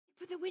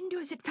the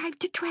windows at 5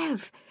 to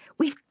 12.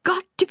 We've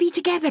got to be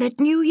together at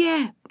New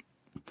Year."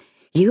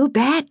 "You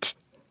bet,"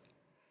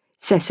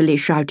 Cecily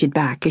shouted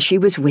back as she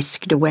was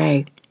whisked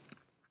away.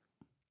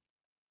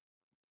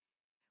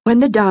 When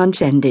the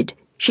dance ended,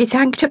 she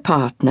thanked her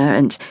partner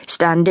and,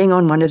 standing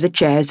on one of the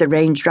chairs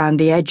arranged round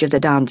the edge of the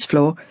dance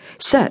floor,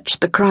 searched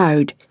the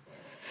crowd.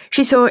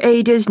 She saw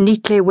Ada's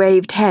neatly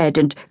waved head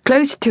and,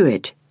 close to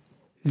it,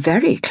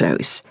 very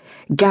close,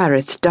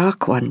 Gareth's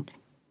dark one.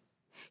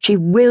 She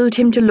willed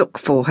him to look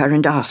for her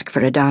and ask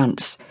for a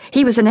dance.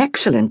 He was an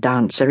excellent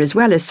dancer, as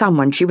well as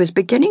someone she was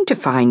beginning to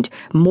find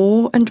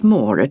more and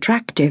more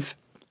attractive.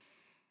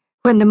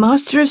 When the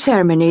master of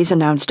ceremonies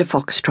announced a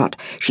foxtrot,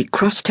 she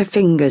crossed her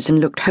fingers and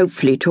looked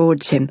hopefully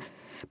towards him,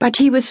 but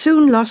he was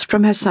soon lost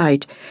from her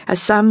sight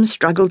as some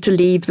struggled to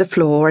leave the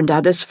floor and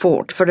others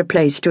fought for a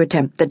place to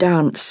attempt the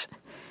dance.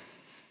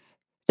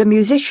 The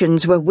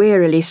musicians were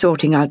wearily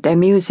sorting out their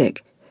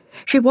music.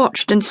 She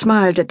watched and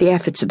smiled at the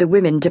efforts of the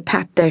women to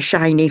pat their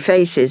shiny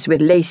faces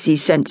with lacy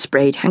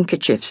scent-sprayed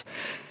handkerchiefs,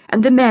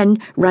 and the men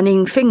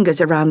running fingers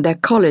around their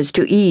collars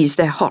to ease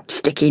their hot,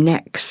 sticky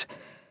necks.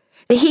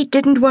 The heat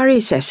didn't worry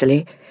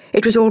Cecily.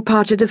 It was all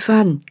part of the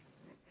fun.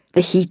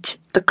 The heat,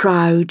 the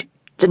crowd,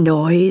 the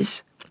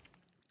noise.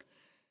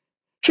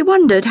 She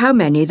wondered how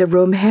many the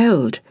room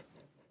held.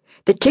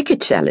 The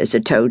ticket sellers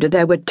had told her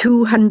there were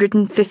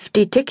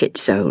 250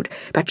 tickets sold,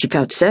 but she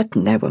felt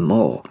certain there were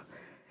more.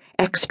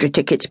 Extra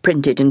tickets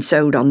printed and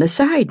sold on the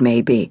side,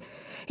 maybe.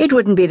 It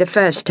wouldn't be the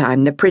first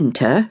time the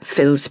printer,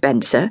 Phil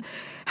Spencer,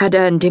 had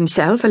earned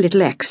himself a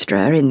little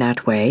extra in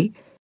that way.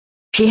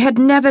 She had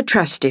never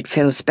trusted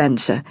Phil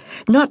Spencer,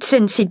 not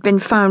since he'd been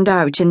found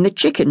out in the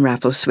chicken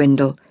raffle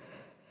swindle.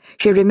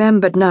 She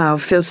remembered now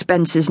Phil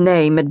Spencer's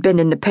name had been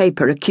in the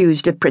paper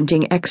accused of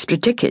printing extra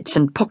tickets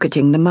and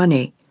pocketing the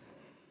money.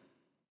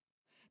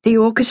 The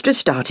orchestra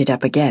started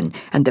up again,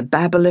 and the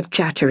babble of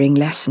chattering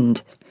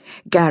lessened.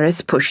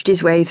 Gareth pushed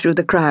his way through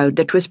the crowd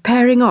that was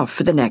pairing off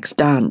for the next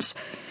dance,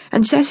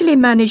 and Cecily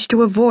managed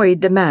to avoid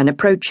the man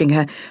approaching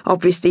her,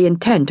 obviously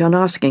intent on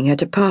asking her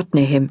to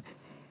partner him.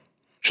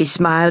 She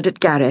smiled at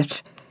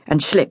Gareth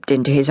and slipped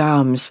into his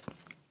arms.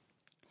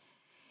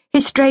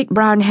 His straight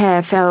brown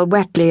hair fell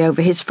wetly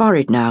over his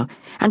forehead now,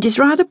 and his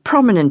rather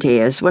prominent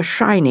ears were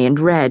shiny and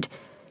red.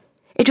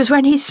 It was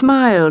when he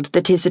smiled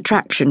that his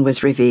attraction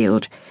was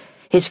revealed.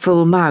 His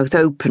full mouth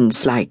opened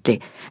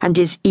slightly, and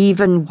his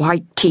even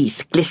white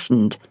teeth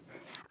glistened.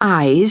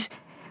 Eyes,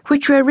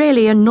 which were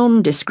really a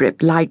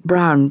nondescript light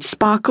brown,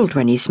 sparkled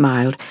when he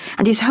smiled,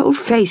 and his whole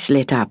face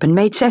lit up and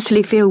made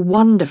Cecily feel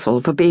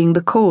wonderful for being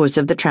the cause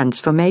of the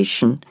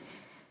transformation.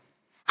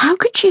 How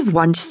could she have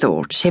once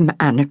thought him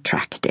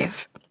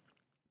unattractive?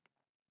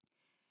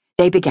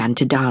 They began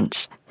to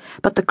dance,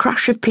 but the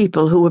crush of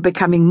people who were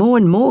becoming more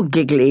and more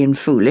giggly and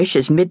foolish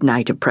as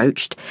midnight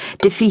approached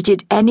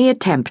defeated any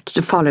attempt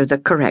to follow the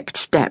correct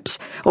steps,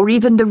 or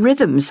even the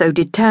rhythm so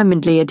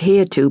determinedly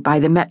adhered to by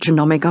the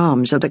metronomic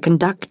arms of the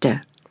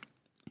conductor.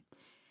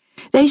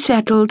 They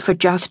settled for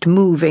just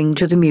moving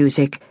to the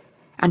music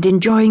and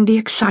enjoying the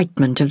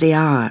excitement of the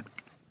hour.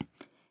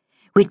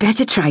 "We'd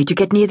better try to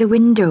get near the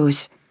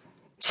windows,"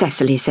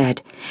 Cecily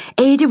said.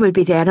 "Ada will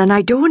be there, and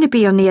I don't want to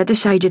be on the other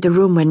side of the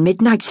room when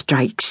midnight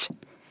strikes."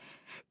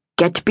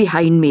 "Get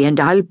behind me and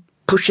I'll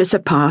push us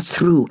apart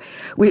through.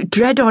 We'll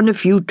tread on a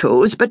few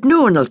toes, but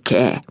no one'll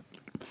care."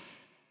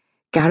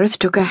 Gareth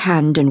took her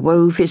hand and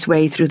wove his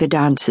way through the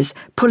dancers,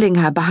 pulling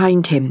her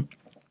behind him.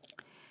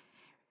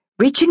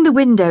 Reaching the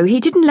window, he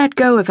didn't let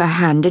go of her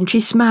hand, and she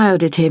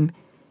smiled at him.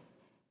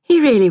 He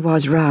really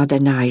was rather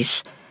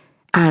nice,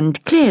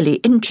 and clearly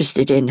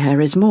interested in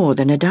her as more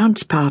than a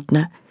dance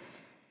partner.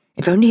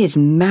 If only his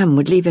man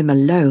would leave him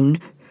alone.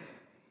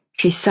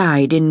 She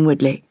sighed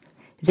inwardly.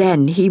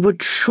 Then he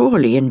would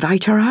surely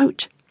invite her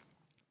out.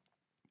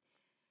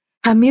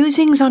 Her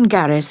musings on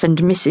Gareth and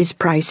Mrs.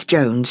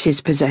 Price-Jones, his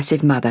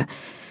possessive mother,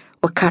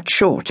 were cut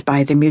short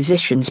by the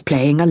musicians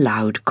playing a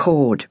loud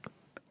chord.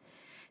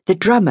 The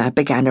drummer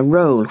began a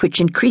roll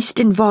which increased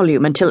in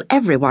volume until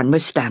everyone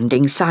was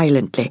standing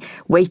silently,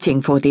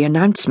 waiting for the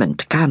announcement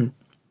to come.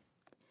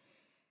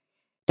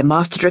 The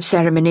master of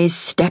ceremonies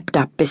stepped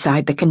up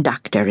beside the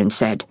conductor and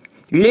said,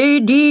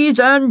 "Ladies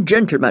and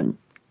gentlemen,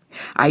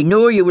 I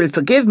know you will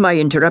forgive my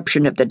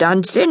interruption of the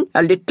dancing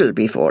a little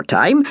before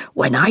time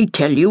when I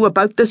tell you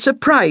about the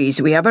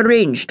surprise we have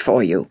arranged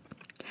for you.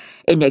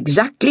 In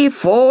exactly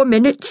 4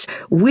 minutes,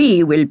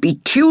 we will be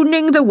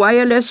tuning the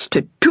wireless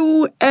to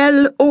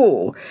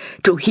 2LO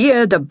to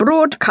hear the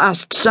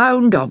broadcast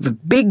sound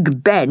of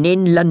Big Ben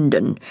in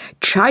London,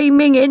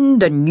 chiming in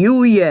the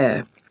new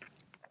year."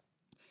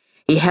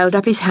 He held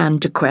up his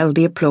hand to quell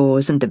the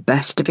applause and the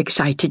burst of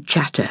excited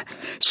chatter.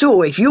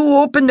 "So if you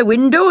open the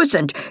windows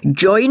and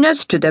join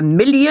us to the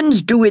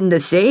millions doing the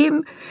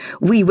same,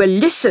 we will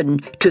listen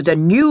to the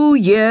new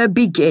year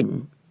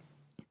begin.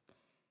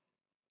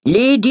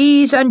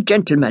 Ladies and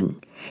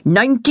gentlemen,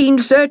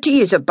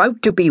 1930 is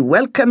about to be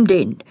welcomed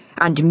in,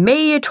 and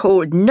may it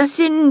hold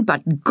nothing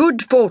but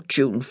good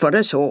fortune for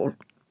us all."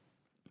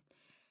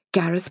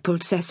 Gareth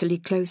pulled Cecily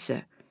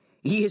closer.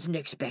 "He isn't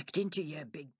expecting to hear Big